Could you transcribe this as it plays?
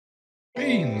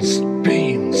Beans,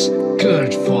 beans,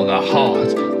 good for the heart.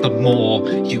 The more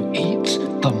you eat,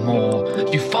 the more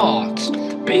you fart.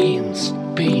 Beans,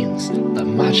 beans, the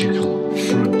magical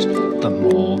fruit. The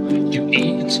more you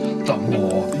eat, the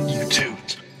more you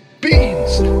toot.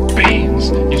 Beans, beans,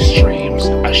 your streams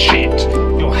are shit.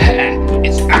 Your hair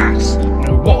is ass,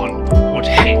 no one would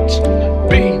hit.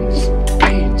 Beans,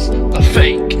 beans, the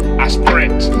fake ass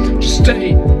Brit. Just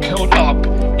stay curled up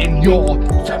in your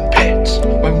pit.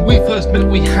 When we first met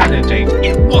we had a date,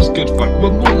 it was good fun,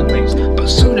 we're more than mates. But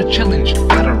soon a challenge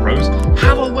that arose,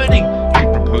 have a wedding,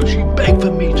 you proposed. You begged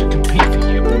for me to compete for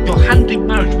you, your hand in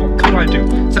marriage, what could I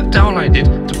do? Sat down I did,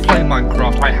 to play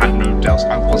Minecraft, I had no doubts,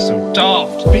 I was so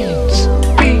daft. Beans,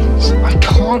 beans, I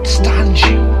can't stand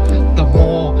you. The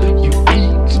more you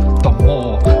eat, the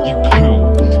more you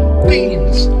poo.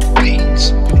 Beans,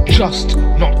 beans, you just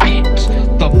not eat.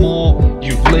 The more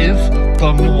you live,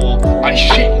 the more I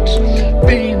shit.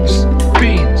 Beans,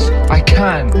 beans, I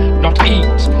can not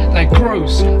eat. They're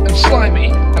gross and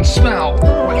slimy and smell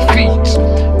like feet.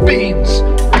 Beans,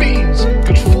 beans,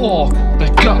 good for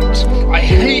the gut. I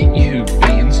hate you,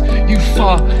 beans, you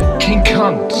fucking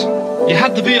cunt. You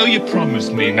had the video you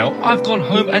promised me, now I've gone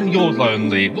home and you're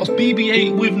lonely. What's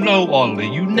BB-8 with no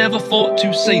Ollie? You never thought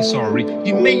to say sorry.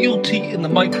 You made your tea in the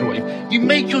microwave. You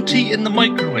made your tea in the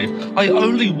microwave. I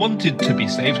only wanted to be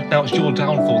saved, now it's your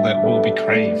downfall that will be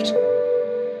craved.